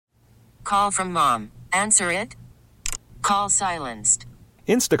Call from mom. Answer it. Call silenced.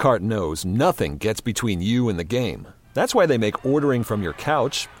 Instacart knows nothing gets between you and the game. That's why they make ordering from your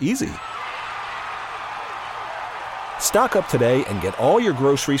couch easy. Stock up today and get all your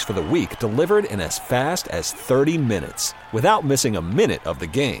groceries for the week delivered in as fast as 30 minutes without missing a minute of the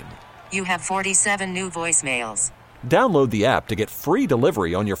game. You have 47 new voicemails. Download the app to get free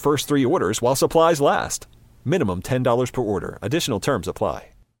delivery on your first 3 orders while supplies last. Minimum $10 per order. Additional terms apply.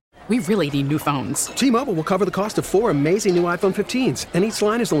 We really need new phones. T-Mobile will cover the cost of 4 amazing new iPhone 15s, and each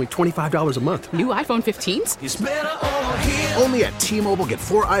line is only $25 a month. New iPhone 15s? It's better over here. Only at T-Mobile, get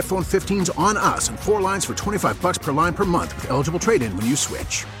 4 iPhone 15s on us and 4 lines for $25 per line per month with eligible trade-in when you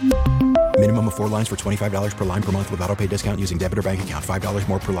switch. Minimum of 4 lines for $25 per line per month with autopay discount using debit or bank account. $5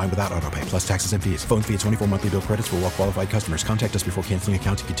 more per line without autopay, plus taxes and fees. Phone fee at 24 monthly bill credits for well-qualified customers. Contact us before canceling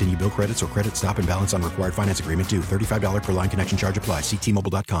account to continue bill credits or credit stop and balance on required finance agreement due. $35 per line connection charge applies. See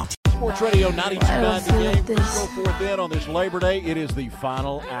T-Mobile.com. Sports Radio 92.9 The Game. Chris Goforth in on this Labor Day. It is the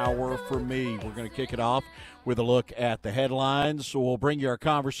final hour for me. We're going to kick it off with a look at the headlines. So we'll bring you our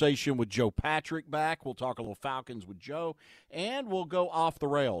conversation with Joe Patrick back. We'll talk a little Falcons with Joe, and we'll go off the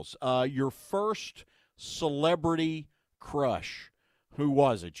rails. Your first celebrity crush. Who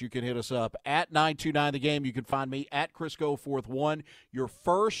was it? You can hit us up at 929 The Game. You can find me at Chris Goforth 1. Your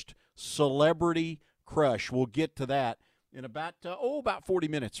first celebrity crush. We'll get to that in about 40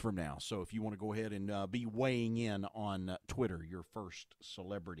 minutes from now. So if you want to go ahead and be weighing in on Twitter, your first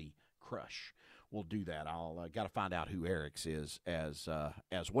celebrity crush, we'll do that. I'll got to find out who Eric's is as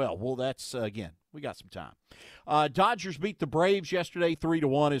well. Well, that's again, we got some time. Dodgers beat the Braves yesterday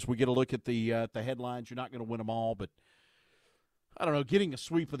 3-1. As we get a look at the headlines, you're not going to win them all, but I don't know. Getting a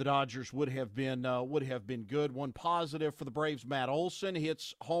sweep of the Dodgers would have been good. One positive for the Braves: Matt Olson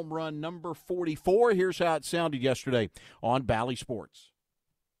hits home run number 44. Here's how it sounded yesterday on Bally Sports.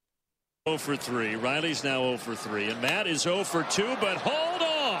 0 for 3. Riley's now 0 for 3, and Matt is 0 for 2. But hold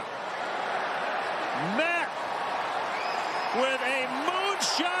on, Matt with a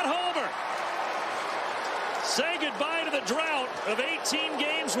moonshot homer. Say goodbye to the drought of 18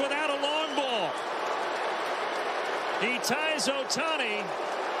 games without a long ball. He ties Ohtani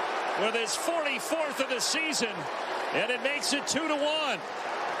with his 44th of the season, and it makes it 2-1. Man,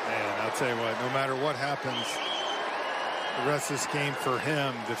 I'll tell you what, no matter what happens the rest of this game for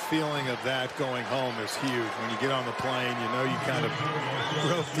him, the feeling of that going home is huge. When you get on the plane, you know you kind of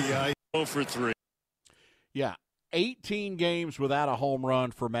broke the ice. 0 for 3. Yeah, 18 games without a home run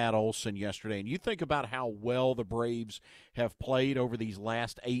for Matt Olson yesterday. And you think about how well the Braves have played over these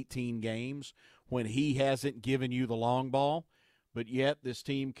last 18 games when he hasn't given you the long ball, but yet this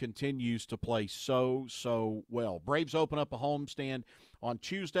team continues to play so well. Braves open up a homestand on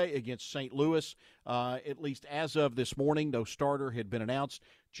Tuesday against St. Louis. At least as of this morning, no starter had been announced.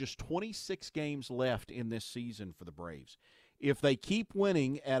 Just 26 games left in this season for the Braves. If they keep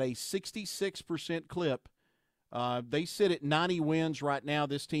winning at a 66% clip, they sit at 90 wins right now.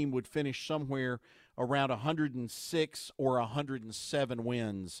 This team would finish somewhere around 106 or 107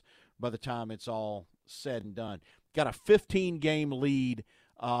 wins by the time it's all said and done. Got a 15-game lead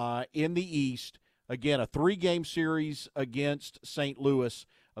in the East. Again, a 3-game series against St. Louis.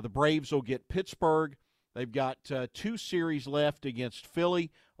 The Braves will get Pittsburgh. They've got 2 series left against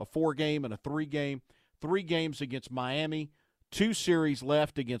Philly, a 4-game and a 3-game. 3 games against Miami. 2 series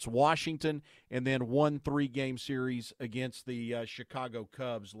left against Washington, and then 1 3-game series against the Chicago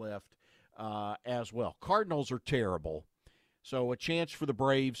Cubs left as well. Cardinals are terrible. So a chance for the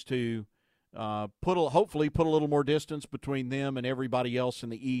Braves to hopefully put a little more distance between them and everybody else in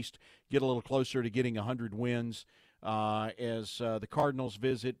the East, get a little closer to getting 100 wins as the Cardinals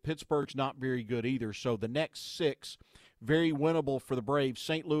visit. Pittsburgh's not very good either, so the next 6, very winnable for the Braves.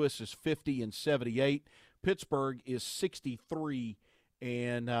 St. Louis is 50-78. Pittsburgh is 63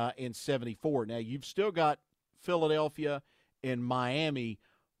 and 74. Now, you've still got Philadelphia and Miami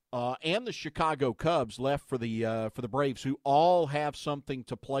and the Chicago Cubs left for the Braves, who all have something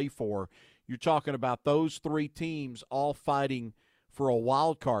to play for. You're talking about those 3 teams all fighting for a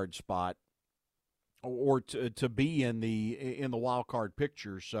wild card spot or to be in the wild card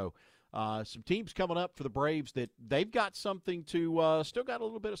picture. So some teams coming up for the Braves that they've got something to still got a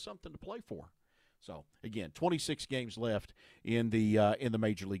little bit of something to play for. So, again, 26 games left in the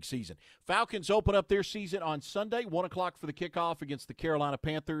Major League season. Falcons open up their season on Sunday, 1 o'clock for the kickoff against the Carolina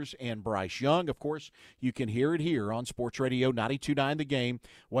Panthers and Bryce Young. Of course, you can hear it here on Sports Radio 92.9 The Game.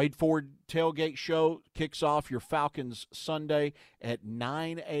 Wade Ford Tailgate Show kicks off your Falcons Sunday at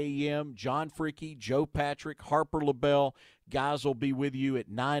 9 a.m. John Fricke, Joe Patrick, Harper LaBelle, guys will be with you at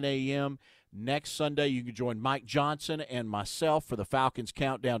 9 a.m. Next Sunday, you can join Mike Johnson and myself for the Falcons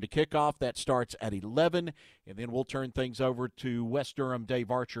Countdown to Kickoff. That starts at 11, and then we'll turn things over to West Durham,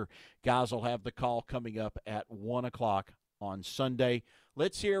 Dave Archer. Guys will have the call coming up at 1 o'clock on Sunday.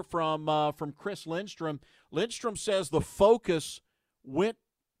 Let's hear from Chris Lindstrom. Lindstrom says the focus went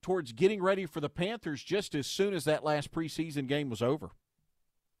towards getting ready for the Panthers just as soon as that last preseason game was over.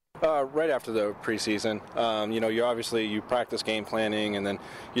 Right after the preseason, you practice game planning and then,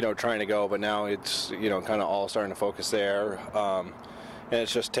 trying to go, but now it's, kind of all starting to focus there. And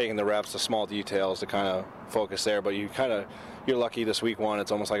it's just taking the reps, the small details to kind of focus there. But you're lucky this week one.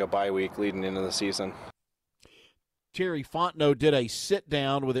 It's almost like a bye week leading into the season. Terry Fontenot did a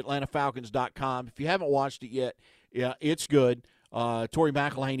sit-down with AtlantaFalcons.com. If you haven't watched it yet, yeah, it's good. Torrey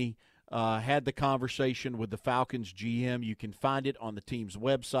McElhaney had the conversation with the Falcons GM. You can find it on the team's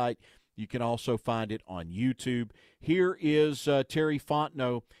website. You can also find it on YouTube. Here is Terry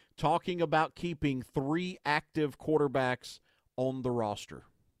Fontenot talking about keeping 3 active quarterbacks on the roster.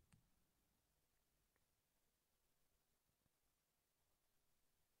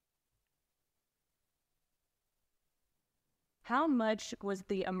 How much was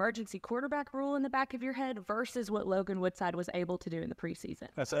the emergency quarterback rule in the back of your head versus what Logan Woodside was able to do in the preseason?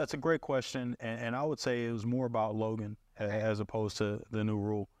 That's a great question, and I would say it was more about Logan as opposed to the new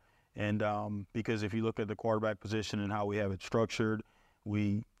rule. And because if you look at the quarterback position and how we have it structured,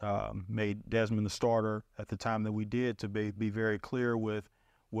 we made Desmond the starter at the time that we did to be very clear with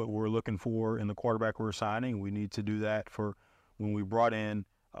what we're looking for in the quarterback we're signing. We need to do that for when we brought in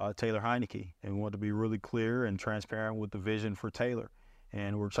Taylor Heineke, and we want to be really clear and transparent with the vision for Taylor.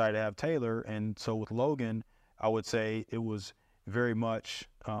 And we're excited to have Taylor. And so with Logan, I would say it was very much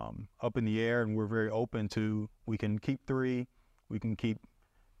up in the air, and we're very open to we can keep 3, we can keep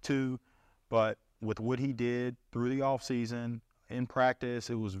 2, but with what he did through the offseason, in practice,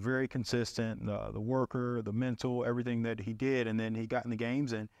 it was very consistent, the worker, the mental, everything that he did, and then he got in the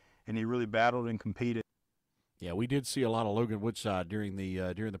games and he really battled and competed. Yeah, we did see a lot of Logan Woodside during the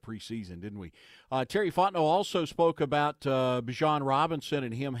preseason, didn't we? Terry Fontenot also spoke about Bijan Robinson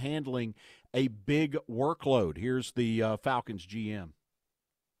and him handling a big workload. Here's the Falcons GM.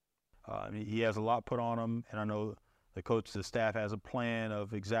 He has a lot put on him, and I know the coach, the staff has a plan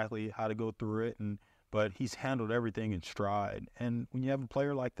of exactly how to go through it, but he's handled everything in stride. And when you have a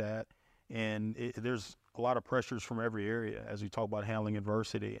player like that, and there's a lot of pressures from every area, as we talk about handling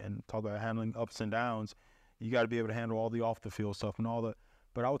adversity and talk about handling ups and downs, you got to be able to handle all the off-the-field stuff and all that.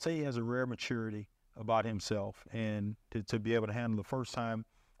 But I would say he has a rare maturity about himself, and to be able to handle the first time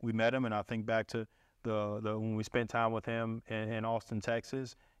we met him, and I think back to the when we spent time with him in Austin,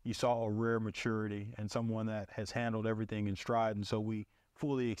 Texas, you saw a rare maturity and someone that has handled everything in stride. And so we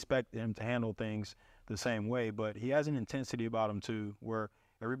fully expect him to handle things the same way. But he has an intensity about him, too, where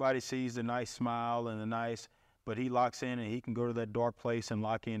everybody sees the nice smile and the nice, but he locks in and he can go to that dark place and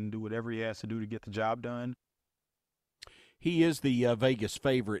lock in and do whatever he has to do to get the job done. He is the Vegas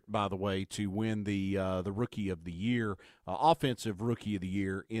favorite, by the way, to win the Rookie of the Year, Offensive Rookie of the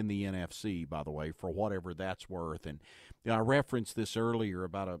Year in the NFC, by the way, for whatever that's worth. And I referenced this earlier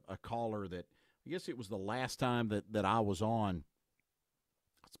about a caller that I guess it was the last time that I was on.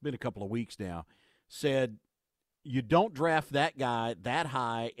 It's been a couple of weeks now. Said, you don't draft that guy that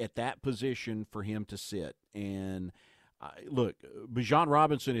high at that position for him to sit. And look, Bijan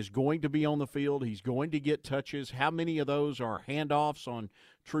Robinson is going to be on the field. He's going to get touches. How many of those are handoffs on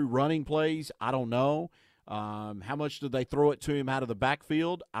true running plays? I don't know. How much do they throw it to him out of the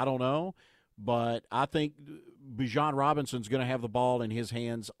backfield? I don't know. But I think Bijan Robinson's going to have the ball in his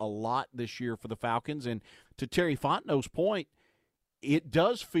hands a lot this year for the Falcons. And to Terry Fontenot's point, it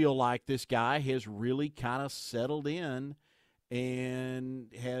does feel like this guy has really kind of settled in and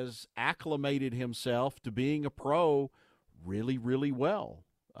has acclimated himself to being a pro really, really well.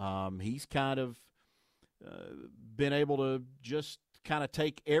 He's kind of been able to just kind of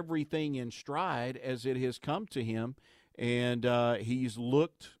take everything in stride as it has come to him. And he's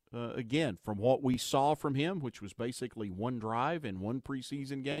looked, again, from what we saw from him, which was basically one drive in one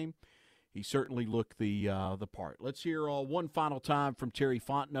preseason game, he certainly looked the part. Let's hear one final time from Terry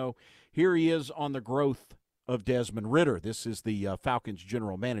Fontenot. Here he is on the growth of Desmond Ridder. This is the Falcons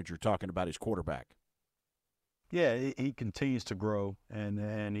general manager talking about his quarterback. Yeah, he continues to grow,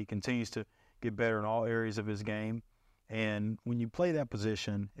 and he continues to get better in all areas of his game. And when you play that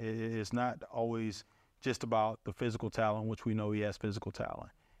position, it's not always just about the physical talent, which we know he has physical talent.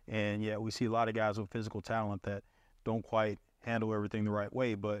 And, yeah, we see a lot of guys with physical talent that don't quite handle everything the right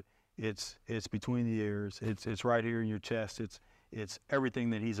way, but it's between the ears. It's right here in your chest. It's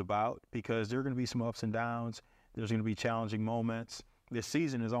everything that he's about, because there are going to be some ups and downs. There's going to be challenging moments. this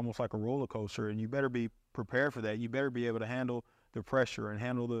season is almost like a roller coaster, and you better be prepared for that. You better be able to handle the pressure and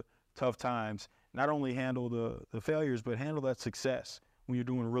handle the tough times. Not only handle the failures, but handle that success. When you're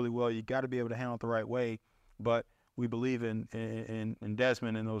doing really well, you got to be able to handle it the right way. But we believe in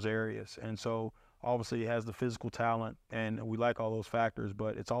Desmond in those areas. And so obviously he has the physical talent, and we like all those factors,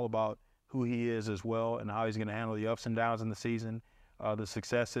 but it's all about who he is as well and how he's going to handle the ups and downs in the season, the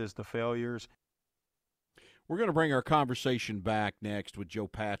successes, the failures. We're going to bring our conversation back next with Joe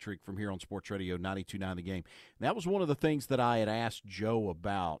Patrick from here on Sports Radio 92.9 The Game. And that was one of the things that I had asked Joe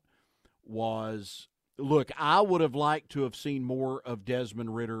about was, look, I would have liked to have seen more of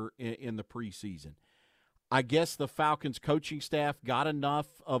Desmond Ridder in the preseason. I guess the Falcons coaching staff got enough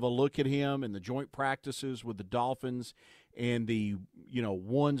of a look at him in the joint practices with the Dolphins and the,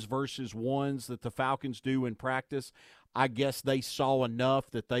 ones versus ones that the Falcons do in practice. I guess they saw enough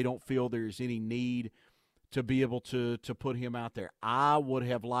that they don't feel there's any need to be able to put him out there. I would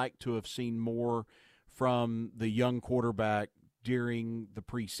have liked to have seen more from the young quarterback during the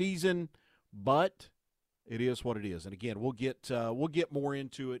preseason, but it is what it is. And again, we'll get more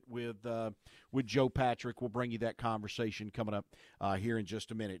into it with Joe Patrick. We'll bring you that conversation coming up here in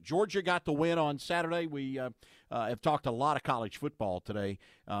just a minute. Georgia got the win on Saturday. We have talked a lot of college football today,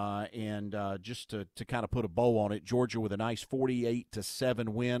 and just to kind of put a bow on it, Georgia with a nice 48-7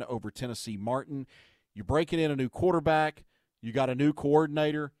 win over Tennessee Martin. You're breaking in a new quarterback. You got a new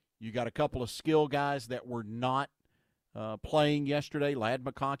coordinator. You got a couple of skill guys that were not playing yesterday. Ladd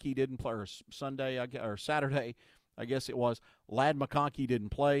McConkey didn't play, or Saturday, I guess it was. Ladd McConkey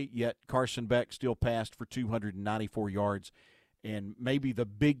didn't play, yet Carson Beck still passed for 294 yards. And maybe the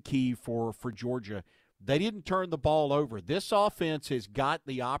big key for Georgia, they didn't turn the ball over. This offense has got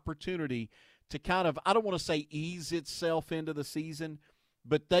the opportunity to kind of, I don't want to say ease itself into the season,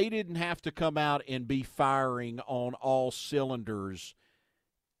 but they didn't have to come out and be firing on all cylinders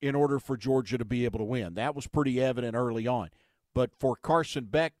in order for Georgia to be able to win. That was pretty evident early on. But for Carson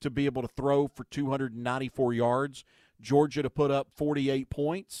Beck to be able to throw for 294 yards, Georgia to put up 48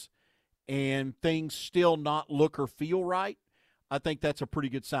 points, and things still not look or feel right, I think that's a pretty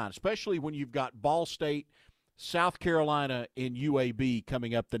good sign, especially when you've got Ball State, South Carolina, and UAB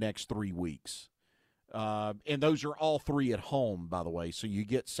coming up the next 3 weeks. And those are all three at home, by the way, so you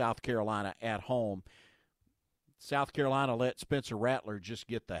get South Carolina at home. South Carolina let Spencer Rattler just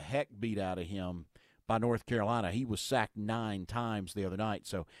get the heck beat out of him by North Carolina. He was sacked 9 times the other night.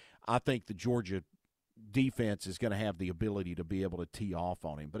 So I think the Georgia defense is going to have the ability to be able to tee off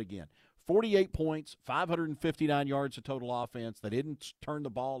on him. But again, 48 points, 559 yards of total offense. They didn't turn the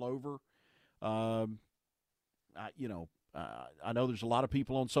ball over. I know there's a lot of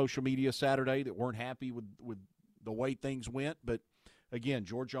people on social media Saturday that weren't happy with the way things went, but again,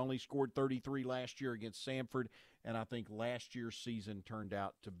 Georgia only scored 33 last year against Samford, and I think last year's season turned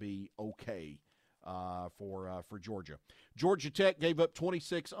out to be okay for Georgia. Georgia Tech gave up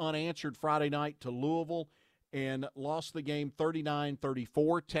 26 unanswered Friday night to Louisville and lost the game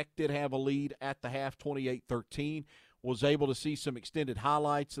 39-34. Tech did have a lead at the half, 28-13. Was able to see some extended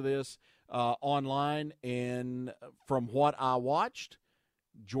highlights of this online, and from what I watched,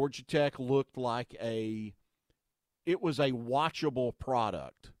 Georgia Tech looked like it was a watchable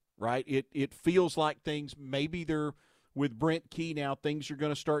product, right? It feels like things, maybe they're, with Brent Key now, things are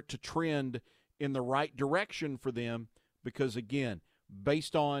going to start to trend in the right direction for them because, again,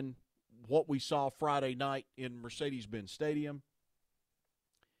 based on what we saw Friday night in Mercedes-Benz Stadium,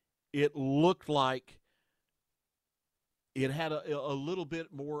 it looked like it had a little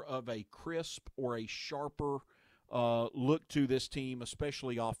bit more of a crisp or a sharper look to this team,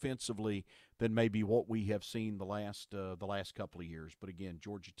 especially offensively, than maybe what we have seen the last couple of years. But again,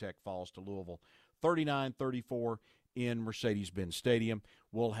 Georgia Tech falls to Louisville 39-34 in Mercedes-Benz Stadium.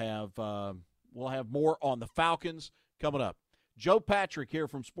 We'll have more on the Falcons coming up. Joe Patrick here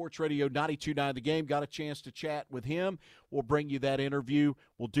from Sports Radio 92.9 The Game. Got a chance to chat with him. We'll bring you that interview.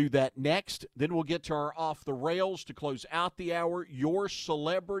 We'll do that next. Then we'll get to our Off the Rails to close out the hour. Your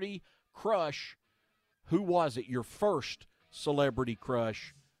celebrity crush. Who was it? Your first celebrity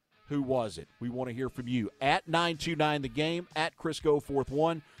crush. Who was it? We want to hear from you. At 929 The Game, at Chris Goforth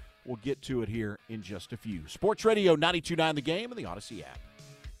 1. We'll get to it here in just a few. Sports Radio 92.9 The Game and the Odyssey app.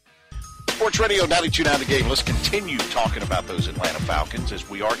 Sports Radio 92.9 The Game. Let's continue talking about those Atlanta Falcons as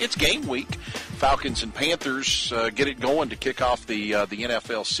we are. It's game week. Falcons and Panthers get it going to kick off the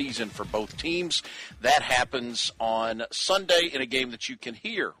NFL season for both teams. That happens on Sunday in a game that you can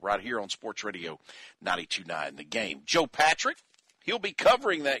hear right here on Sports Radio 92.9 The Game. Joe Patrick He'll be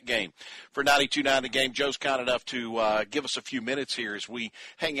covering that game for 92.9 The Game. Joe's kind enough to give us a few minutes here as we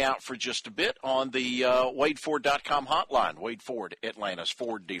hang out for just a bit on the WadeFord.com hotline. Wade Ford, Atlanta's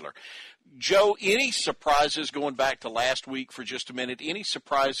Ford dealer. Joe, any surprises going back to last week for just a minute? Any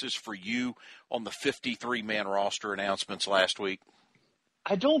surprises for you on the 53-man roster announcements last week?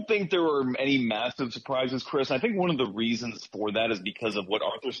 I don't think there were any massive surprises, Chris. I think one of the reasons for that is because of what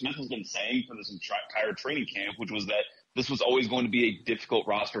Arthur Smith has been saying for this entire training camp, which was that this was always going to be a difficult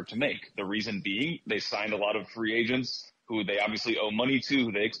roster to make. The reason being they signed a lot of free agents who they obviously owe money to,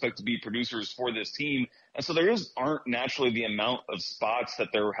 who they expect to be producers for this team. And so there aren't naturally the amount of spots that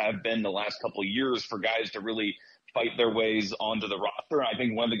there have been the last couple of years for guys to really fight their ways onto the roster. I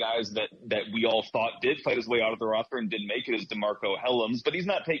think one of the guys that we all thought did fight his way out of the roster and didn't make it is DeMarco Hellams, but he's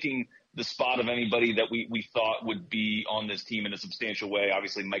not taking the spot of anybody that we thought would be on this team in a substantial way.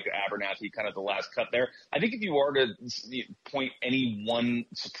 Obviously, Micah Abernathy kind of the last cut there. I think if you were to point any one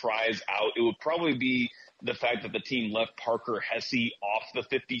surprise out, it would probably be the fact that the team left Parker Hesse off the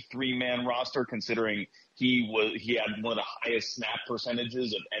 53-man roster, considering he had one of the highest snap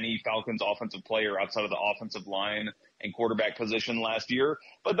percentages of any Falcons offensive player outside of the offensive line and quarterback position last year.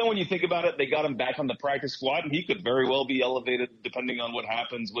 But then when you think about it, they got him back on the practice squad, and he could very well be elevated, depending on what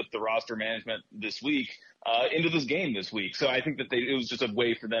happens with the roster management this week, into this game this week. So I think that it was just a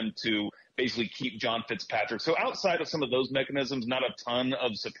way for them to basically keep John Fitzpatrick. So outside of some of those mechanisms, not a ton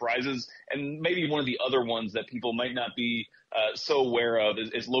of surprises. And maybe one of the other ones that people might not be so aware of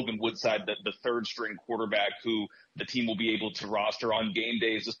is Logan Woodside, the third string quarterback who the team will be able to roster on game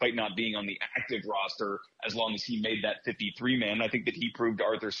days, despite not being on the active roster, as long as he made that 53-man. I think that he proved to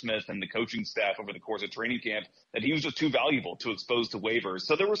Arthur Smith and the coaching staff over the course of training camp that he was just too valuable to expose to waivers.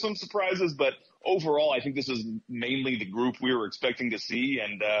 So there were some surprises, but overall, I think this is mainly the group we were expecting to see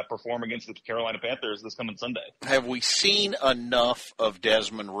and perform against the Carolina Panthers this coming Sunday. Have we seen enough of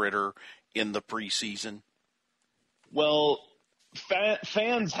Desmond Ridder in the preseason? Well,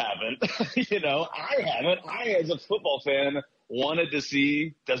 fans haven't. I haven't. I, as a football fan, wanted to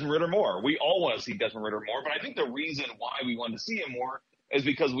see Desmond Ridder more. We all want to see Desmond Ridder more, but I think the reason why we wanted to see him more is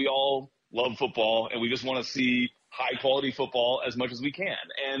because we all love football and we just want to see high-quality football as much as we can.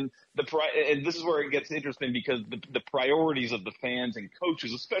 And this is where it gets interesting because the priorities of the fans and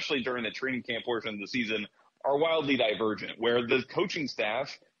coaches, especially during the training camp portion of the season, are wildly divergent, where the coaching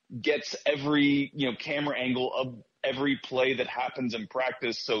staff gets every camera angle of every play that happens in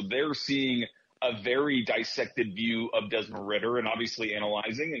practice. So they're seeing a very dissected view of Desmond Ridder and obviously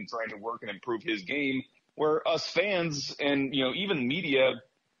analyzing and trying to work and improve his game, where us fans and, even media,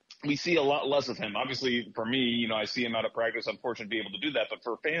 we see a lot less of him. Obviously, for me, I see him out of practice. I'm fortunate to be able to do that. But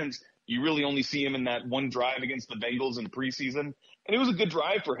for fans, you really only see him in that one drive against the Bengals in preseason. And it was a good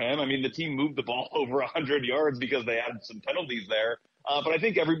drive for him. I mean, the team moved the ball over 100 yards because they had some penalties there. But I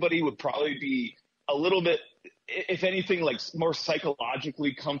think everybody would probably be a little bit, if anything, like more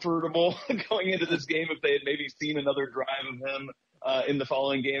psychologically comfortable going into this game if they had maybe seen another drive of him in the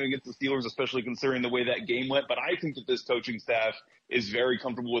following game against the Steelers, especially considering the way that game went. But I think that this coaching staff is very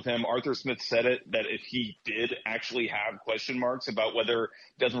comfortable with him. Arthur Smith said it, that if he did actually have question marks about whether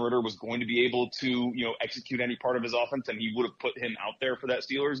Desmond Ridder was going to be able to, execute any part of his offense, and he would have put him out there for that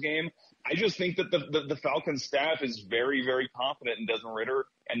Steelers game. I just think that the Falcons staff is very, very confident in Desmond Ridder,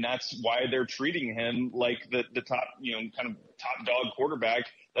 and that's why they're treating him like the top, kind of top dog quarterback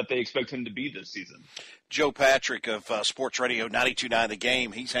that they expect him to be this season. Joe Patrick of Sports Radio 92.9 The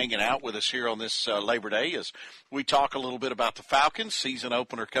Game, he's hanging out with us here on this Labor Day as we talk a little bit about the Falcons. Season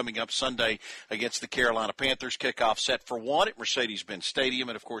opener coming up Sunday against the Carolina Panthers. Kickoff set for 1 at Mercedes-Benz Stadium,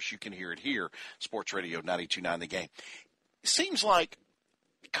 and, of course, you can hear it here, Sports Radio 92.9 The Game. It seems like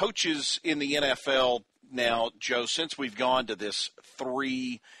coaches in the NFL now, Joe, since we've gone to this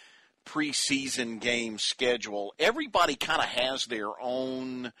 3 preseason game schedule, everybody kind of has their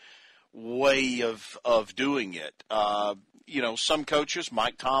own way of doing it. Some coaches,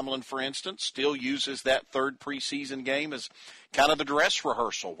 Mike Tomlin, for instance, still uses that 3rd preseason game as kind of the dress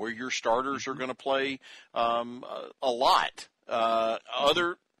rehearsal where your starters are going to play a lot.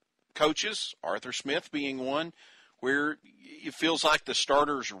 Other coaches, Arthur Smith being one, where it feels like the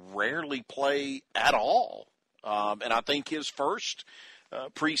starters rarely play at all. And I think his first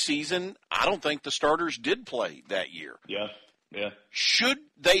preseason, I don't think the starters did play that year. Yeah. Should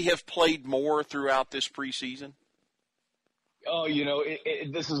they have played more throughout this preseason? Oh,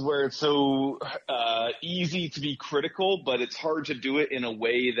 this is where it's so easy to be critical, but it's hard to do it in a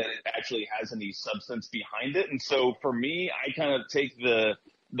way that it actually has any substance behind it. And so for me, I kind of take the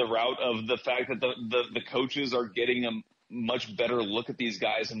route of the fact that the coaches are getting a much better look at these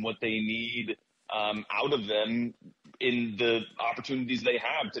guys and what they need out of them in the opportunities they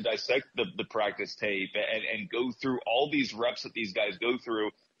have to dissect the practice tape and go through all these reps that these guys go through.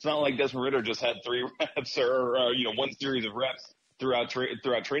 It's not like Desmond Ridder just had 3 reps or one series of reps throughout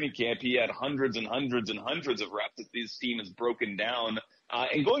training camp. He had hundreds and hundreds and hundreds of reps that this team has broken down.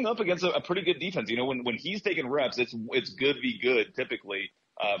 And going up against a pretty good defense, when he's taking reps, it's good v good typically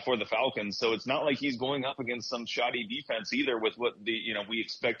for the Falcons. So it's not like he's going up against some shoddy defense either with what we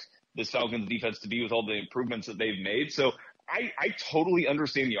expect this Falcons defense to be with all the improvements that they've made. So I totally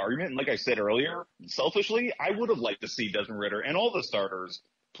understand the argument. And like I said earlier, selfishly, I would have liked to see Desmond Ridder and all the starters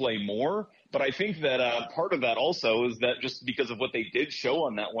play more. But I think that part of that also is that just because of what they did show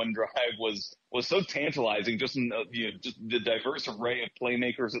on that one drive was so tantalizing, just just the diverse array of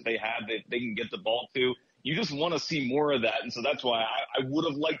playmakers that they had that they can get the ball to. You just want to see more of that. And so that's why I would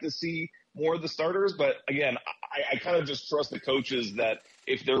have liked to see more of the starters. But again, I kind of just trust the coaches that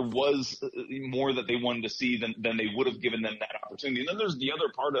if there was more that they wanted to see, then they would have given them that opportunity. And then there's the other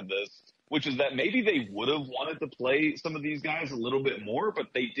part of this, which is that maybe they would have wanted to play some of these guys a little bit more, but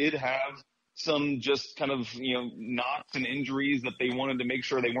they did have some just kind of, knocks and injuries that they wanted to make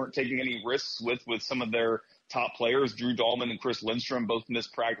sure they weren't taking any risks with some of their top players. Drew Dahlman and Chris Lindstrom both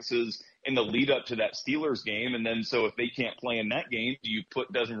missed practices in the lead up to that Steelers game. And then so if they can't play in that game, do you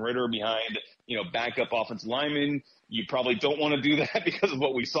put Desmond Ridder behind, backup offensive linemen? You probably don't want to do that because of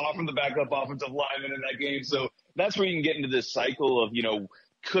what we saw from the backup offensive linemen in that game. So that's where you can get into this cycle of,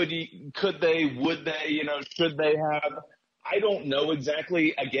 could they, would they, should they have? I don't know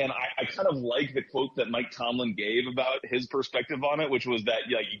exactly. Again, I kind of like the quote that Mike Tomlin gave about his perspective on it, which was that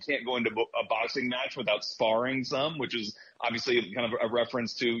you can't go into a boxing match without sparring some, which is obviously kind of a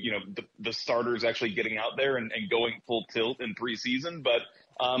reference to, the starters actually getting out there and going full tilt in preseason. But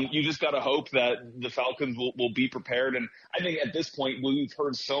you just got to hope that the Falcons will be prepared. And I think at this point, we've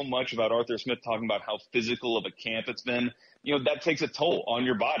heard so much about Arthur Smith talking about how physical of a camp it's been. That takes a toll on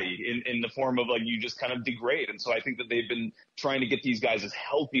your body in the form of you just kind of degrade. And so I think that they've been trying to get these guys as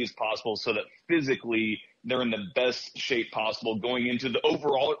healthy as possible so that physically they're in the best shape possible going into the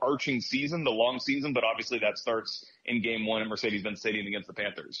overall arching season, the long season. But obviously that starts in game 1 at Mercedes-Benz Stadium against the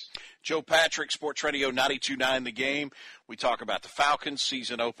Panthers. Joe Patrick, Sports Radio 92.9 The Game. We talk about the Falcons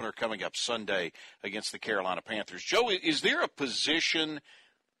season opener coming up Sunday against the Carolina Panthers. Joe, is there a position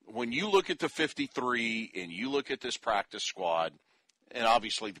when you look at the 53 and you look at this practice squad, and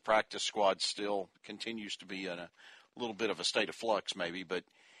obviously the practice squad still continues to be in a little bit of a state of flux maybe, but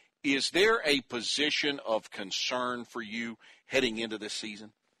is there a position of concern for you heading into this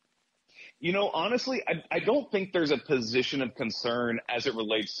season? Honestly, I don't think there's a position of concern as it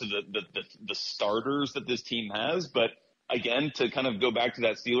relates to the starters that this team has. But again, to kind of go back to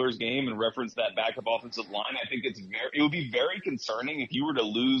that Steelers game and reference that backup offensive line, I think it would be very concerning if you were to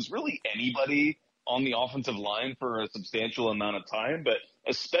lose really anybody on the offensive line for a substantial amount of time, but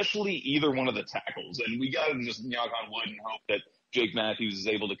especially either one of the tackles. And we got to just knock on wood and hope that Jake Matthews is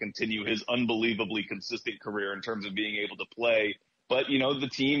able to continue his unbelievably consistent career in terms of being able to play. But, the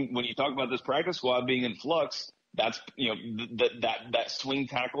team, when you talk about this practice squad being in flux, that's, that swing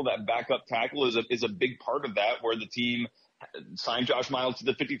tackle, that backup tackle is a big part of that, where the team signed Josh Miles to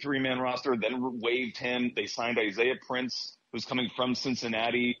the 53-man roster, then waived him. They signed Isaiah Prince, who's coming from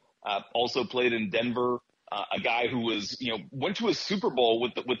Cincinnati, also played in Denver, a guy who was, went to a Super Bowl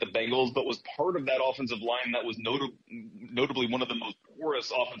with the Bengals, but was part of that offensive line that was notably one of the most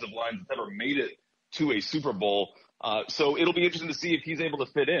porous offensive lines that's ever made it to a Super Bowl. So it'll be interesting to see if he's able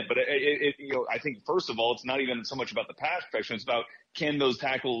to fit in. But I think first of all, it's not even so much about the pass protection. It's about, can those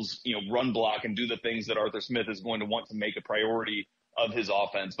tackles, run block and do the things that Arthur Smith is going to want to make a priority of his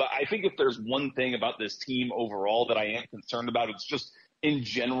offense. But I think if there's one thing about this team overall that I am concerned about, it's just in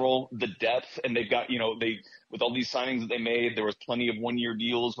general the depth. And they've got, with all these signings that they made, there was plenty of one-year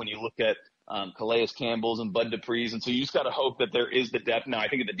deals when you look at Calais Campbell's and Bud Dupree's. And so you just got to hope that there is the depth. Now, I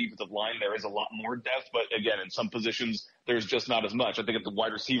think at the defensive line, there is a lot more depth, but again, in some positions, there's just not as much. I think at the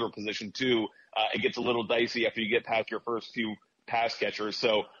wide receiver position too, it gets a little dicey after you get past your first few pass catchers.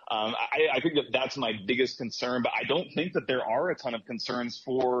 So I think that's my biggest concern, but I don't think that there are a ton of concerns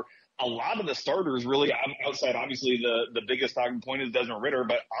for a lot of the starters really outside. Obviously the biggest talking point is Desmond Ridder,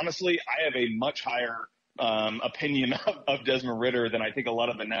 but honestly, I have a much higher opinion of Desmond Ridder than I think a lot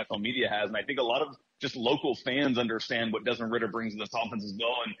of the national media has. And I think a lot of just local fans understand what Desmond Ridder brings to this offense as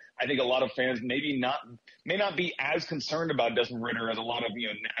well. And I think a lot of fans may not be as concerned about Desmond Ridder as a lot of,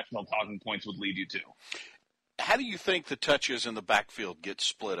 national talking points would lead you to. How do you think the touches in the backfield get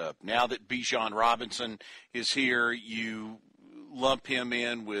split up? Now that Bijan Robinson is here, you lump him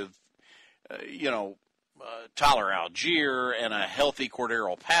in with, Tyler Algier and a healthy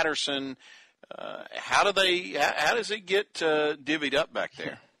Cordero Patterson. How does it get divvied up back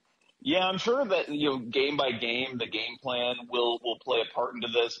there? Yeah, I'm sure that, game by game, the game plan will play a part into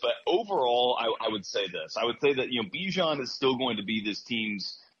this. But overall, I would say this. I would say that, Bijan is still going to be this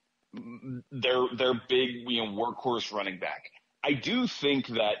team's their big, workhorse running back. I do think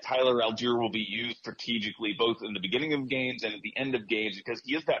that Tyler Algier will be used strategically both in the beginning of games and at the end of games because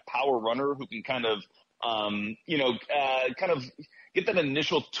he is that power runner who can kind of get that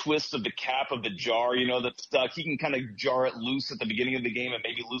initial twist of the cap of the jar, that's stuck. He can kind of jar it loose at the beginning of the game and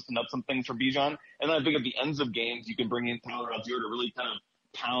maybe loosen up some things for Bijan. And then I think at the ends of games, you can bring in Tyler Algier to really kind of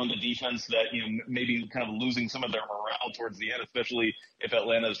pound a defense that, maybe kind of losing some of their morale towards the end, especially if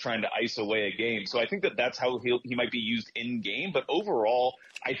Atlanta is trying to ice away a game. So I think that that's how he might be used in game. But overall,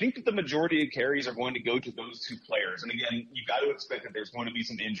 I think that the majority of carries are going to go to those two players. And again, you got to expect that there's going to be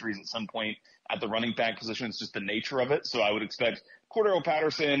some injuries at some point at the running back position. It's just the nature of it. So I would expect Cordero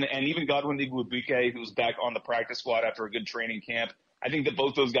Patterson and even Godwin Igwebuike, who's back on the practice squad after a good training camp. I think that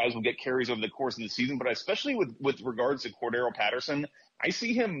both those guys will get carries over the course of the season, but especially with regards to Cordero Patterson, I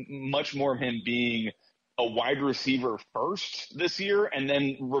see him much more of him being a wide receiver first this year and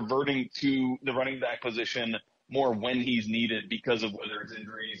then reverting to the running back position more when he's needed because of whether it's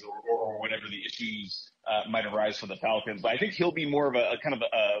injuries or whatever the issues might arise for the Falcons. But I think he'll be more of a kind of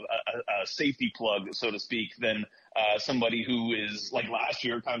a safety plug, so to speak, than somebody who is like last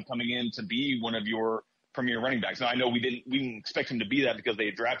year kind of coming in to be one of your premier running backs. Now, I know we didn't expect him to be that because they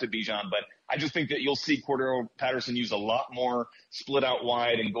had drafted Bijan, but I just think that you'll see Cordero Patterson use a lot more split out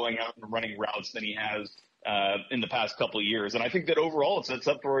wide and going out and running routes than he has in the past couple of years. And I think that overall it sets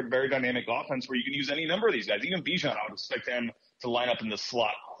up for a very dynamic offense where you can use any number of these guys. Even Bijan, I would expect him to line up in the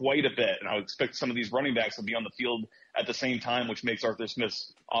slot quite a bit. And I would expect some of these running backs to be on the field at the same time, which makes Arthur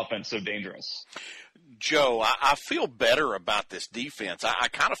Smith's offense so dangerous. Joe, I feel better about this defense. I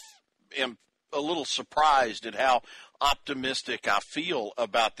kind of am a little surprised at how optimistic I feel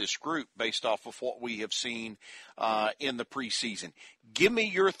about this group based off of what we have seen in the preseason. Give me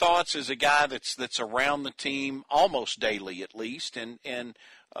your thoughts as a guy that's around the team almost daily at least, and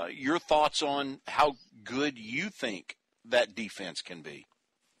your thoughts on how good you think that defense can be.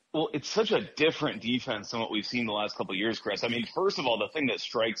 Well, it's such a different defense than what we've seen the last couple of years, Chris. I mean, first of all, the thing that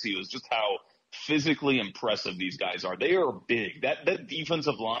strikes you is just how physically impressive these guys are. They are big. That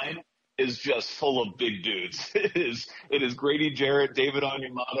defensive line is just full of big dudes. It is Grady Jarrett, David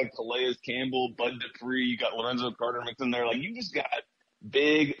Onyemata, Calais Campbell, Bud Dupree. You got Lorenzo Carter mixed in there. Like, you just got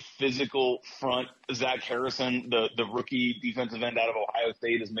big physical front. Zach Harrison, the rookie defensive end out of Ohio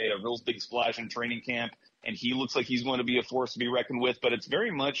State, has made a real big splash in training camp, and he looks like he's going to be a force to be reckoned with. But it's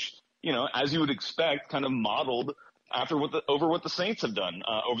very much, as you would expect, kind of modeled after over what the Saints have done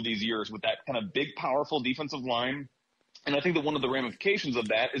over these years with that kind of big, powerful defensive line. And I think that one of the ramifications of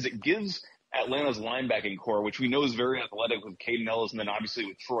that is it gives Atlanta's linebacking core, which we know is very athletic with Caden Ellis and then obviously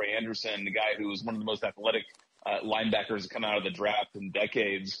with Troy Anderson, the guy who is one of the most athletic linebackers to come out of the draft in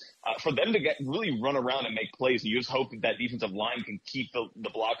decades, for them to really run around and make plays. And you just hope that defensive line can keep the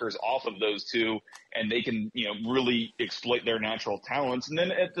blockers off of those two and they can, really exploit their natural talents. And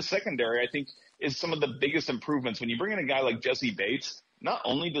then at the secondary, I think is some of the biggest improvements. When you bring in a guy like Jesse Bates, not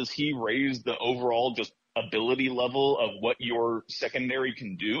only does he raise the overall just ability level of what your secondary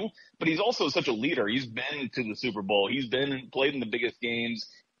can do, but he's also such a leader. He's been to the Super Bowl. He's played in the biggest games.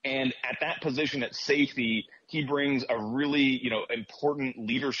 And at that position at safety, he brings a really, important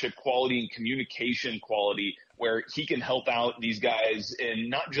leadership quality and communication quality where he can help out these guys in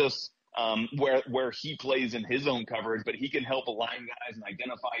not just where he plays in his own coverage, but he can help align guys and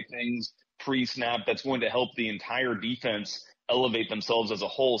identify things pre-snap that's going to help the entire defense elevate themselves as a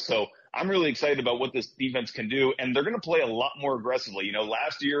whole. So I'm really excited about what this defense can do, and they're going to play a lot more aggressively.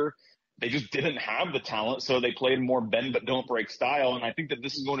 Last year they just didn't have the talent, so they played more bend but don't break style, and I think that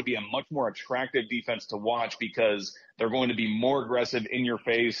this is going to be a much more attractive defense to watch because they're going to be more aggressive in your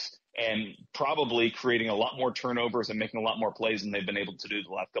face and probably creating a lot more turnovers and making a lot more plays than they've been able to do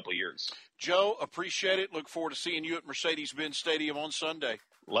the last couple of years. Joe, appreciate it. Look forward to seeing you at Mercedes-Benz Stadium on Sunday.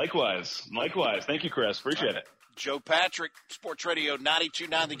 Likewise. Thank you, Chris. Appreciate it. Joe Patrick, Sports Radio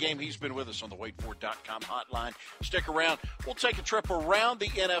 92.9 The Game. He's been with us on the WadeFord.com hotline. Stick around. We'll take a trip around the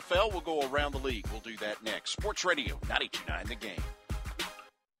NFL. We'll go around the league. We'll do that next. Sports Radio 92.9 The Game.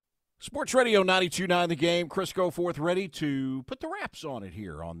 Sports Radio 92.9 The Game. Chris Goforth ready to put the wraps on it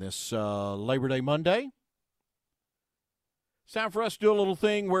here on this Labor Day Monday. It's time for us to do a little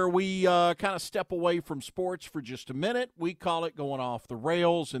thing where we kind of step away from sports for just a minute. We call it going off the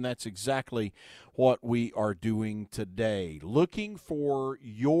rails, and that's exactly what we are doing today. Looking for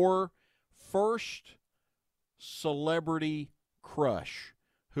your first celebrity crush.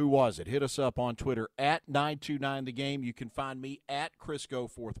 Who was it? Hit us up on Twitter at 929thegame. You can find me at Chris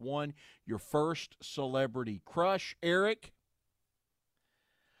Goforth1. Your first celebrity crush, Eric.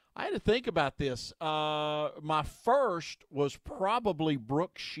 I had to think about this. My first was probably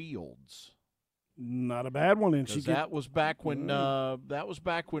Brooke Shields. Not a bad one, and that was back when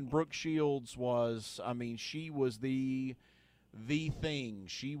Brooke Shields was. I mean, she was the thing.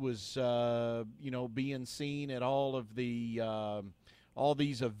 She was being seen at all of the all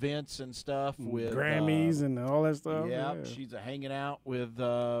these events and stuff with Grammys and all that stuff. Yeah, she's hanging out with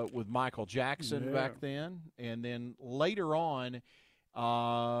Michael Jackson back then, and then later on.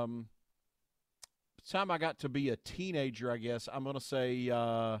 Time I got to be a teenager, I guess I'm going to say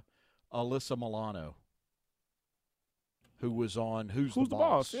Alyssa Milano, who was on Who's the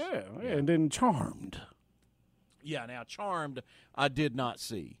Boss? Yeah, and then Charmed. Yeah, now Charmed I did not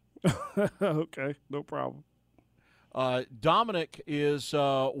see. Okay, no problem. Dominic is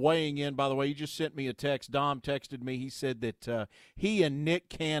weighing in. By the way, he just sent me a text. Dom texted me. He said that he and Nick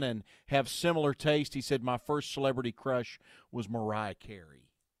Cannon have similar taste. He said, my first celebrity crush was Mariah Carey.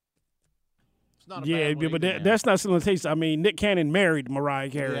 It's not a bad one but either, that's not similar taste. I mean, Nick Cannon married Mariah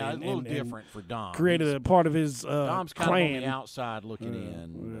Carey. Yeah, a little different for Dom. Created a part of his Dom's kind clan. of on the outside looking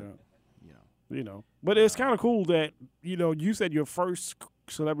in. But it's kind of cool that, you said your first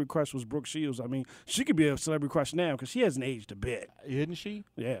celebrity crush was Brooke Shields. I mean, she could be a celebrity crush now because she hasn't aged a bit. Isn't she?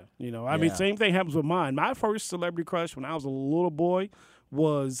 Yeah. I mean, same thing happens with mine. My first celebrity crush when I was a little boy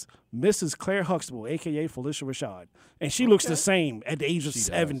was Mrs. Claire Huxtable, a.k.a. Felicia Rashad. And she looks the same at the age of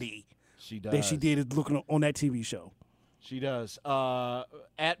 70 She does. that she did looking on that TV show. She does.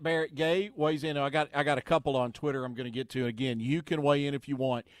 At Barrett Gay weighs in. I got a couple on Twitter I'm going to get to. Again, you can weigh in if you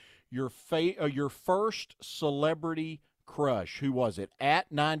want. Your first celebrity crush. Who was it? At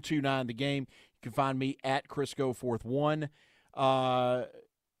 929 the game. You can find me at Chris Goforth1.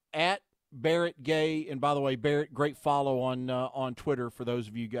 At Barrett Gay, and by the way, Barrett, great follow on Twitter for those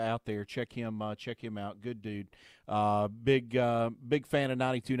of you out there. Check him out. Good dude. Big fan of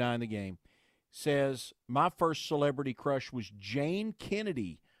 92.9 the game. Says my first celebrity crush was Jane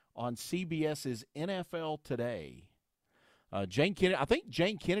Kennedy on CBS's NFL Today. Jane Kennedy, I think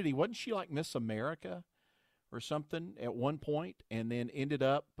Jane Kennedy, wasn't she like Miss America or something at one point, and then ended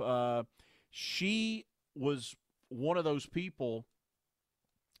up she was one of those people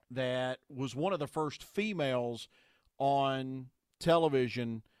that was one of the first females on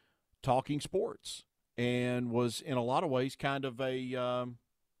television talking sports, and was in a lot of ways kind of a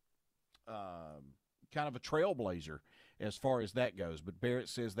trailblazer as far as that goes. But Barrett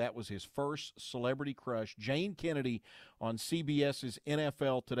says that was his first celebrity crush, Jane Kennedy on CBS's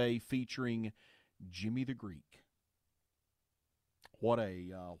NFL Today, featuring Jimmy the Greek. What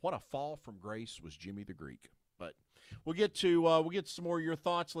a fall from grace was Jimmy the Greek. But we'll get to some more of your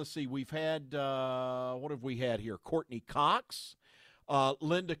thoughts. Let's see. We've had what have we had here? Courtney Cox,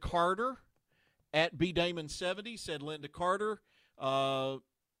 Linda Carter at B Damon 70 said Linda Carter.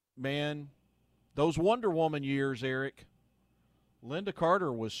 Man, those Wonder Woman years, Eric. Linda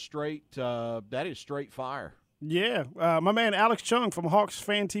Carter was straight. That is straight fire. Yeah. My man Alex Chung from Hawks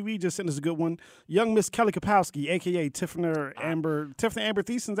Fan TV just sent us a good one. Young Miss Kelly Kapowski, a.k.a. Tiffany Amber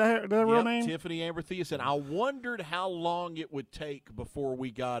Thiessen. Is that her real name? Tiffany Amber Thiessen. I wondered how long it would take before we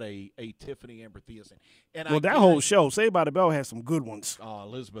got a Tiffany Amber Thiessen. And that whole show, Saved by the Bell, has some good ones.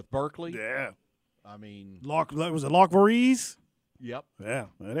 Elizabeth Berkley. Yeah. I mean. Was it Locke Voorhees? Yep. Yeah.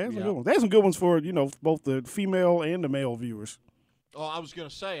 There's some good ones. There's some good ones for, both the female and the male viewers. Oh, I was going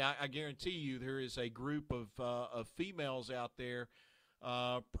to say, I guarantee you there is a group of females out there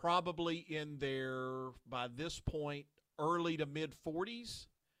probably in their, by this point, early to mid-40s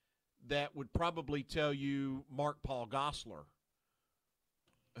that would probably tell you Mark Paul Gosselaar,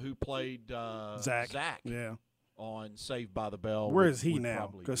 who played Zach on Saved by the Bell. Where is he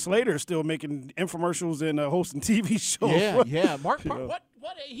now? Because Slater is still making infomercials and hosting TV shows. Yeah. Mark, what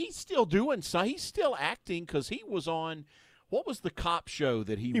he's still doing? So he's still acting because he was on. What was the cop show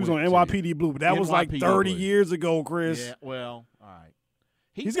that he was on? NYPD Blue, but that was like 30 years ago, Chris. Yeah, well, all right.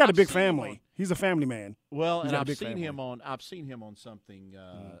 He's got a big family. He's a family man. Well, and I've seen him on something.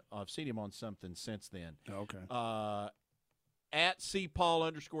 I've seen him on something since then. Okay. At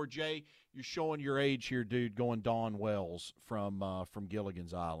 @CPaul_J, you're showing your age here, dude. Going Dawn Wells from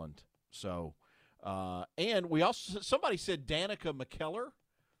Gilligan's Island. So, and we also somebody said Danica McKellar,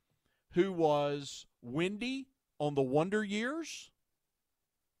 who was Wendy on the Wonder Years.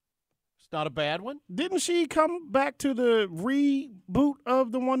 It's not a bad one. Didn't she come back to the reboot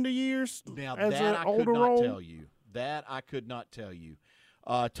of the Wonder Years now, as that an I older could not role? Tell you. That I could not tell you.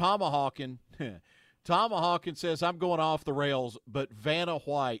 Tomahawkin, Tomahawkin says, I'm going off the rails, but Vanna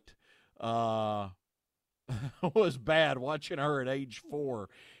White was bad watching her at age 4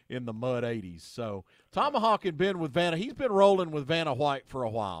 in the mud 80s. So Tomahawkin been with Vanna. He's been rolling with Vanna White for a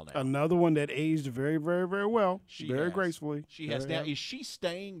while now. Another one that aged very, very, very well. Very gracefully. She has. Now, is she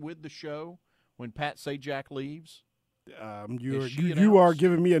staying with the show when Pat Sajak leaves? You are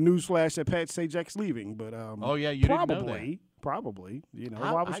giving me a news flash that Pat Sajak's leaving, but oh yeah, you probably, didn't know that. Probably.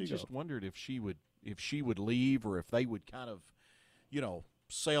 Why would she I just go? wondered if she would leave, or if they would kind of,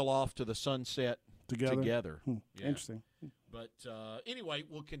 sail off to the sunset together. Yeah. Interesting. But anyway,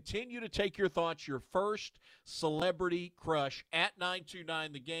 we'll continue to take your thoughts. Your first celebrity crush at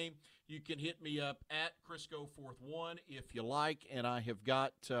 929 The Game. You can hit me up at Chris Goforth 1 if you like, and I have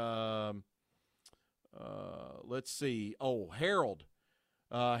got. Let's see. Oh, Harold.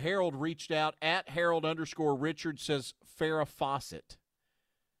 Harold reached out at Harold_Richard, says Farrah Fawcett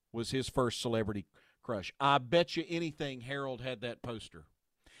was his first celebrity crush. I bet you anything Harold had that poster.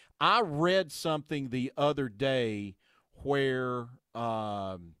 I read something the other day where,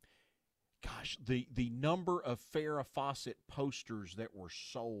 the number of Farrah Fawcett posters that were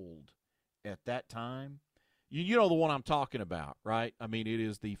sold at that time. You know the one I'm talking about, right? I mean, it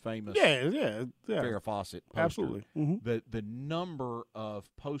is the famous Farrah Fawcett poster. Absolutely. Mm-hmm. The number of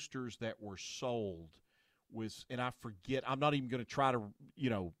posters that were sold was, and I forget, I'm not even going to try to,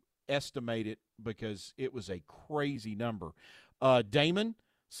 estimate it because it was a crazy number. Damon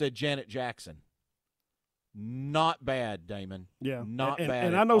said Janet Jackson. Not bad, Damon. Yeah, not bad.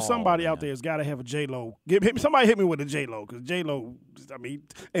 And I know all, somebody man. out there has got to have a J-Lo. Somebody hit me with a J-Lo, because J-Lo. I mean,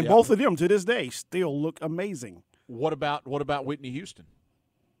 and Yep. both of them to this day still look amazing. What about Whitney Houston?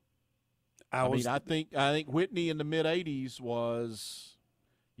 I think Whitney in the mid '80s was,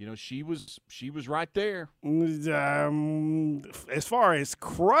 she was right there. As far as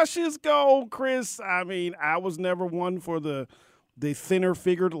crushes go, Chris, I mean, I was never one for the thinner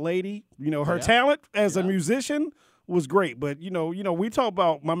figured lady. Her talent as a musician was great, but we talk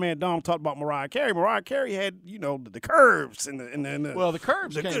about, my man Dom talked about Mariah Carey. Mariah Carey had the curves and the well, the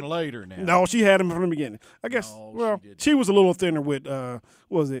curves came later now. No, she had them from the beginning. I guess. She was a little thinner with what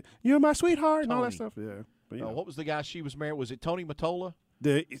was it? You're my sweetheart and all that stuff. Yeah. But, what was the guy she was married? Was it Tony Mottola?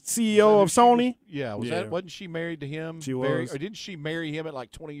 The CEO of Sony? Wasn't she married to him? She was. Or didn't she marry him at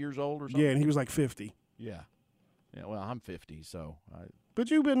like 20 years old or something? Yeah, and he was like 50. Yeah. Yeah, well, I'm 50, so.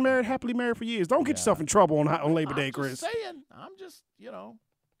 But you've been happily married for years. Don't get yourself in trouble on Labor Day, Chris. I'm just,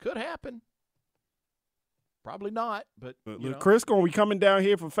 could happen. Probably not, but Chris going to be coming down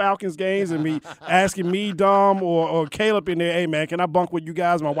here for Falcons games and be asking me, Dom, or Caleb in there, hey, man, can I bunk with you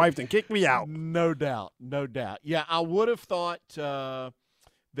guys? My wife then kick me out. No doubt. Yeah, I would have thought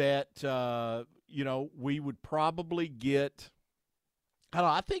that, we would probably get – I don't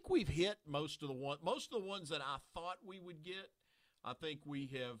know. I think we've hit most of the ones that I thought we would get. I think we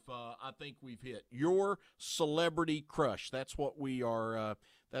have. I think we've hit your celebrity crush. That's what we are.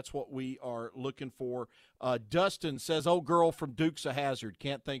 That's what we are looking for. Dustin says, "Oh, girl from Dukes of Hazzard."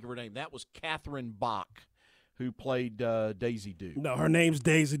 Can't think of her name. That was Catherine Bach, who played Daisy Duke. No, her name's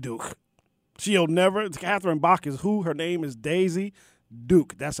Daisy Duke. She'll never. Catherine Bach is who? Her name is Daisy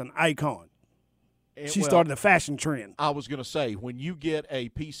Duke. That's an icon. She started the fashion trend. I was going to say, when you get a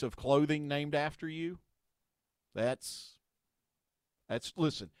piece of clothing named after you, that's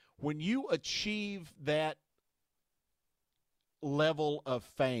listen, when you achieve that level of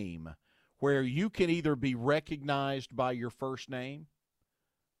fame where you can either be recognized by your first name,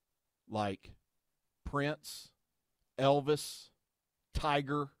 like Prince, Elvis,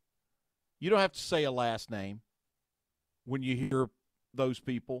 Tiger, you don't have to say a last name when you hear those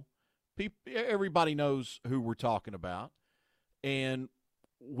people. Everybody knows who we're talking about. And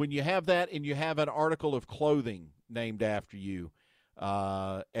when you have that and you have an article of clothing named after you,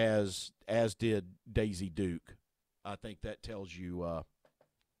 as did Daisy Duke, I think that tells you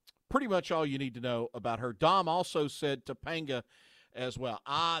pretty much all you need to know about her. Dom also said Topanga as well.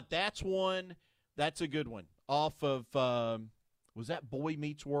 That's one. That's a good one. Off of, was that Boy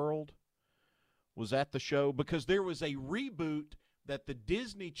Meets World? Was that the show? Because there was a reboot that the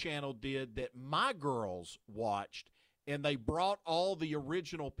Disney Channel did that my girls watched, and they brought all the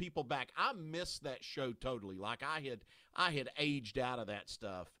original people back. I missed that show totally. Like I had aged out of that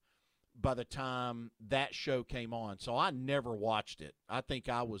stuff by the time that show came on. So I never watched it. I think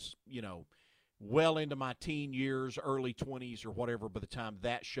I was, well into my teen years, early 20s or whatever by the time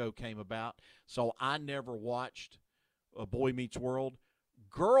that show came about. So I never watched Boy Meets World.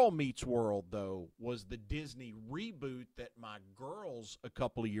 Girl Meets World, though, was the Disney reboot that my girls a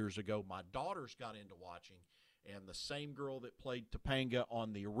couple of years ago, my daughters got into watching, And the same girl that played Topanga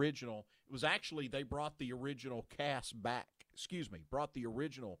on the original, it was actually they brought the original cast back. Brought the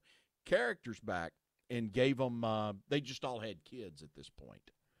original characters back and gave them. They just all had kids at this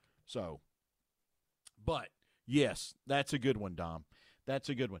point. So, but yes, that's a good one, Dom. That's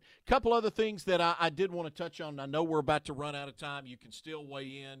a good one. A couple other things that I did want to touch on. I know we're about to run out of time. You can still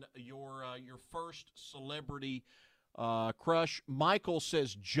weigh in your first celebrity crush. Michael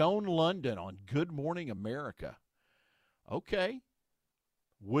says Joan London on Good Morning America. Okay.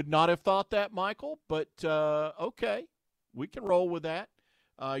 Would not have thought that, Michael, but okay. We can roll with that.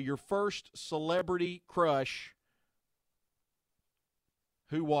 Your first celebrity crush,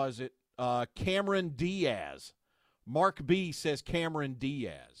 who was it? Cameron Diaz. Mark B says Cameron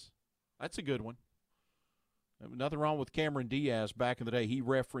Diaz. That's a good one. Nothing wrong with Cameron Diaz back in the day. He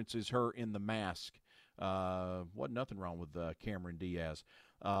references her in The Mask. Wasn't nothing wrong with Cameron Diaz.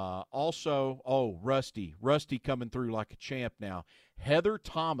 Also, Rusty. Rusty coming through like a champ now. Heather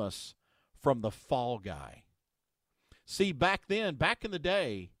Thomas from The Fall Guy. See, back in the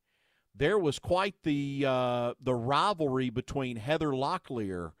day, there was quite the rivalry between Heather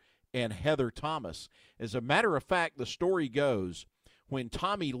Locklear and Heather Thomas. As a matter of fact, the story goes, when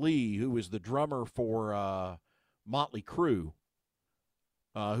Tommy Lee, who was the drummer for Motley Crue,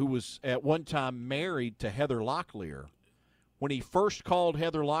 who was at one time married to Heather Locklear, when he first called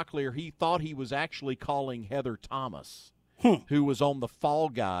Heather Locklear, he thought he was actually calling Heather Thomas, who was on The Fall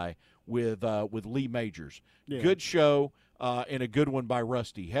Guy with Lee Majors. Yeah. Good show and a good one by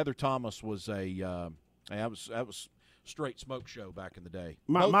Rusty. Heather Thomas was that was straight smoke show back in the day.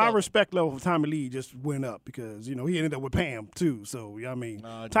 My respect level for Tommy Lee just went up because he ended up with Pam too. So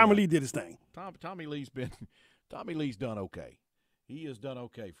Tommy Lee did his thing. Tommy Lee's done okay. He has done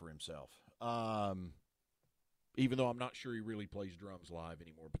okay for himself. Even though I'm not sure he really plays drums live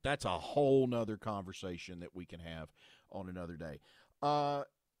anymore. But that's a whole nother conversation that we can have on another day.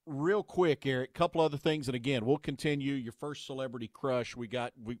 Real quick, Eric, couple other things, and again, we'll continue your first celebrity crush.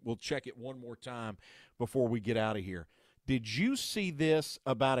 We'll check it one more time before we get out of here. Did you see this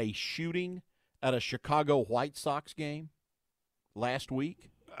about a shooting at a Chicago White Sox game last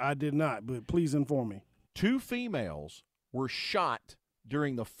week? I did not, but please inform me. 2 females were shot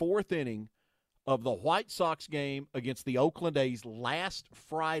during the 4th inning of the White Sox game against the Oakland A's last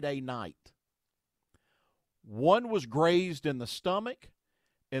Friday night. One was grazed in the stomach,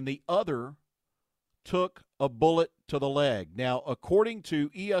 and the other took a bullet to the leg. Now, according to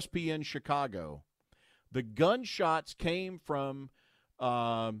ESPN Chicago, the gunshots came from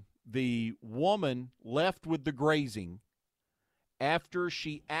the woman left with the grazing after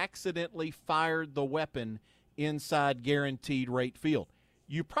she accidentally fired the weapon inside Guaranteed Rate Field.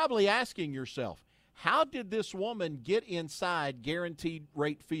 You're probably asking yourself, how did this woman get inside Guaranteed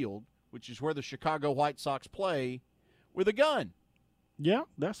Rate Field, which is where the Chicago White Sox play, with a gun? Yeah,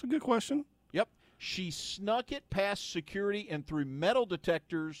 that's a good question. Yep. She snuck it past security and through metal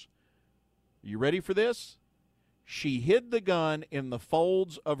detectors. You ready for this? She hid the gun in the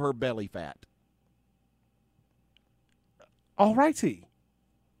folds of her belly fat. All righty.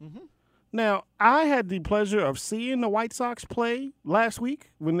 Mm-hmm. Now, I had the pleasure of seeing the White Sox play last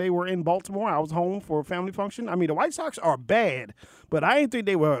week when they were in Baltimore. I was home for a family function. I mean, the White Sox are bad, but I didn't think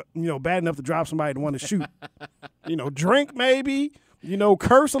they were, bad enough to drive somebody to want to shoot. Drink maybe,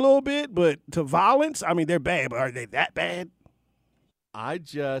 curse a little bit, but to violence, I mean, they're bad, but are they that bad? I'm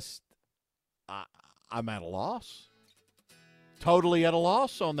at a loss. Totally at a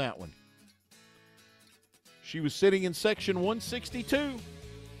loss on that one. She was sitting in section 162.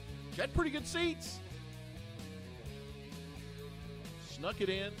 She had pretty good seats. Snuck it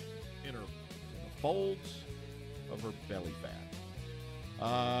in the folds of her belly fat.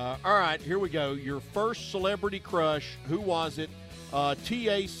 All right, here we go. Your first celebrity crush. Who was it?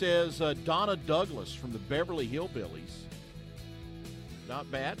 TA says Donna Douglas from the Beverly Hillbillies. Not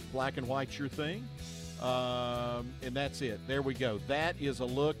bad. Black and white's your thing. And that's it. There we go. That is a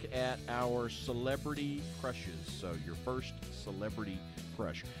look at our celebrity crushes. So your first celebrity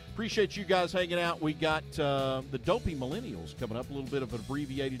crush. Appreciate you guys hanging out. We got the Dopey Millennials coming up. A little bit of an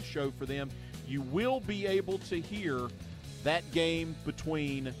abbreviated show for them. You will be able to hear that game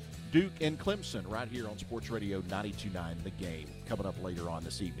between Duke and Clemson right here on Sports Radio 92.9 The Game coming up later on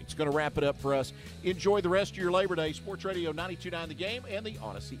this evening. It's going to wrap it up for us. Enjoy the rest of your Labor Day. Sports Radio 92.9 The Game and the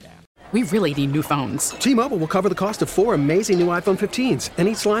Odyssey app. We really need new phones. T-Mobile will cover the cost of 4 amazing new iPhone 15s, and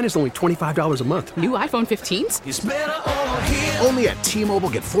each line is only $25 a month. New iPhone 15s? It's better over here. Only at T-Mobile,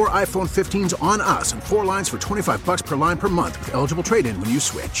 get 4 iPhone 15s on us and 4 lines for $25 per line per month with eligible trade-in when you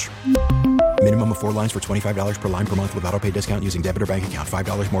switch. Minimum of 4 lines for $25 per line per month with autopay discount using debit or bank account.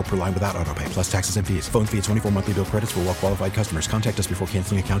 $5 more per line without autopay, plus taxes and fees. Phone fee at 24 monthly bill credits for well-qualified customers. Contact us before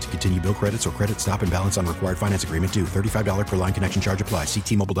canceling account to continue bill credits or credit stop and balance on required finance agreement due. $35 per line connection charge applies. See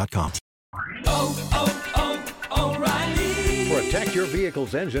T-Mobile.com. O'Reilly. Protect your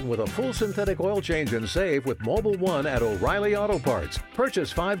vehicle's engine with a full synthetic oil change and save with Mobile One at O'Reilly Auto Parts.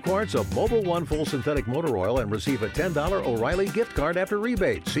 Purchase 5 quarts of Mobile One full synthetic motor oil and receive a $10 O'Reilly gift card after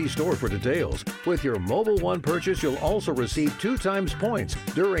rebate. See store for details. With your Mobile One purchase, you'll also receive 2 times points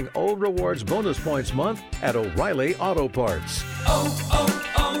during O Rewards Bonus Points Month at O'Reilly Auto Parts.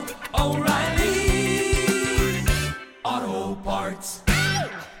 O'Reilly Auto Parts.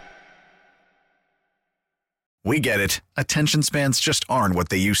 We get it. Attention spans just aren't what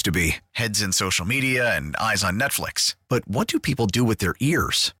they used to be. Heads in social media and eyes on Netflix. But what do people do with their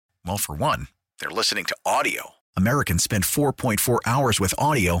ears? Well, for one, they're listening to audio. Americans spend 4.4 hours with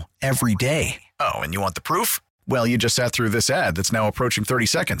audio every day. Oh, and you want the proof? Well, you just sat through this ad that's now approaching 30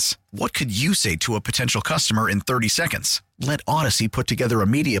 seconds. What could you say to a potential customer in 30 seconds? Let Odyssey put together a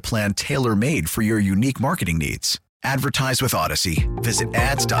media plan tailor-made for your unique marketing needs. Advertise with Odyssey. Visit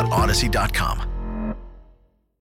ads.odyssey.com.